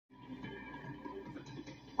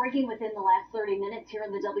Breaking within the last 30 minutes here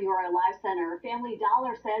in the WRI Live Center, Family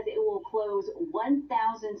Dollar says it will close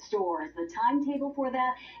 1,000 stores. The timetable for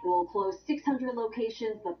that, it will close 600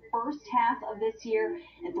 locations the first half of this year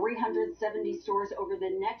and 370 stores over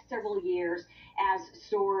the next several years as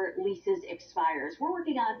store leases expires. We're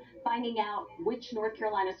working on finding out which North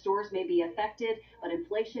Carolina stores may be affected, but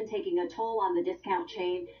inflation taking a toll on the discount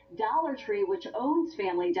chain. Dollar Tree, which owns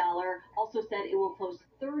Family Dollar, also said it will close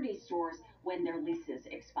 30 stores when their leases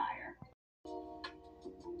expire.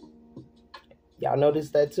 Y'all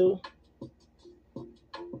noticed that too?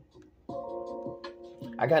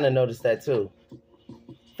 I kind of noticed that too.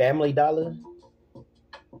 Family Dollar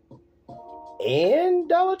and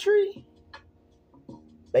Dollar Tree,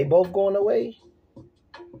 they both going away.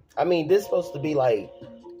 I mean, this is supposed to be like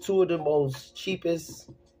two of the most cheapest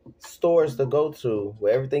stores to go to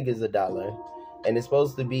where everything is $1. And it's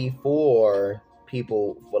supposed to be for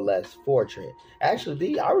people for less fortunate.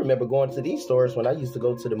 Actually, I remember going to these stores when I used to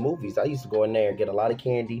go to the movies. I used to go in there and get a lot of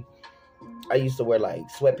candy. I used to wear like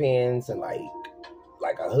sweatpants and like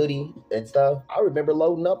a hoodie and stuff. I remember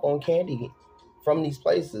loading up on candy from these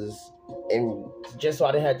places, and just so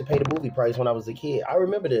I didn't have to pay the movie price when I was a kid. I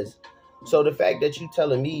remember this. So the fact that you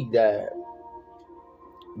telling me that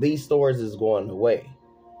these stores is going away,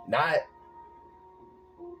 not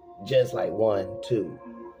just like 1, 2.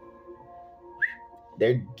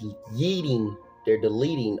 They're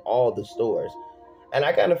deleting all the stores. And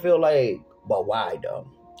I kind of feel like, but why though?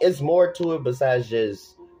 It's more to it besides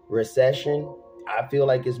just recession. I feel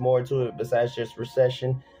like it's more to it besides just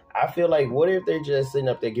recession. I feel like, what if they're just sitting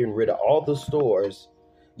up there getting rid of all the stores,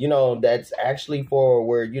 you know, that's actually for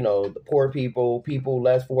where, you know, the poor people, people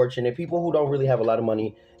less fortunate, people who don't really have a lot of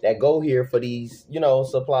money that go here for these, you know,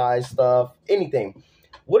 supplies, stuff, anything.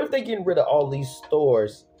 What if they getting rid of all these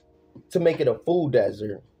stores to make it a food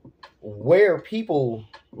desert where people,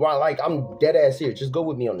 well, like, I'm dead ass here. Just go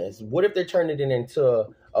with me on this. What if they're turning it into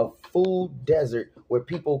a food desert where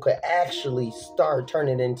people could actually start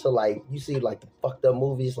turning into, like, you see like the fucked up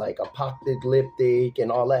movies like Apocalyptic and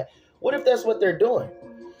all that. What if that's what they're doing?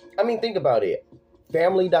 I mean, think about it.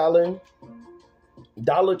 Family Dollar,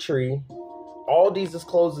 Dollar Tree, all these is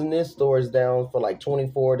closing their stores down for like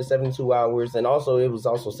 24 to 72 hours. And also, it was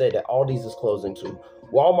also said that all these is closing too.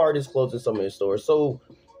 Walmart is closing some of their stores. So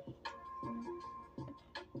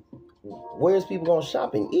where's people going to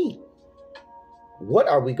shop and eat? What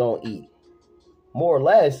are we going to eat? More or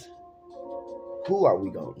less, who are we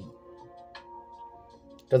going to eat?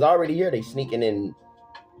 Because I already hear they sneaking in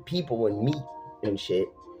people and meat and shit.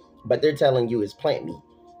 But they're telling you it's plant meat.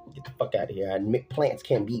 Get the fuck out of here. Plants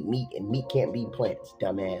can't beat meat and meat can't beat plants,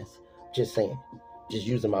 dumbass. Just saying. Just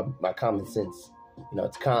using my common sense. You know,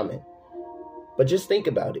 it's common. But just think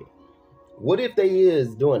about it. What if they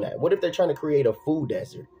is doing that? What if they're trying to create a food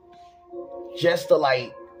desert? Just to,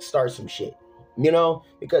 like, start some shit. You know?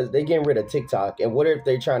 Because they're getting rid of TikTok. And what if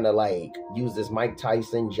they're trying to, like, use this Mike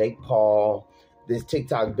Tyson, Jake Paul, this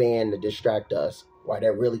TikTok ban to distract us while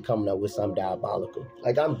they're really coming up with something diabolical?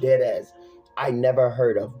 Like, I'm dead ass. I never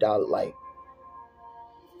heard of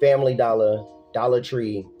Family Dollar, Dollar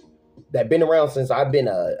Tree, that been around since I've been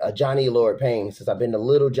a Johnny Lord Payne, since I've been a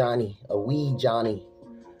little Johnny, a wee Johnny.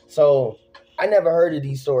 So I never heard of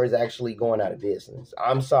these stores actually going out of business.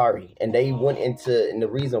 I'm sorry. And they went into, and the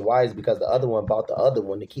reason why is because the other one bought the other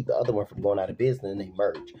one to keep the other one from going out of business, and they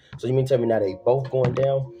merged. So you mean tell me now they both going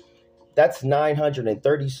down? That's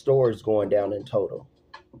 930 stores going down in total.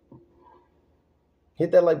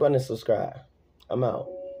 Hit that like button and subscribe. I'm out.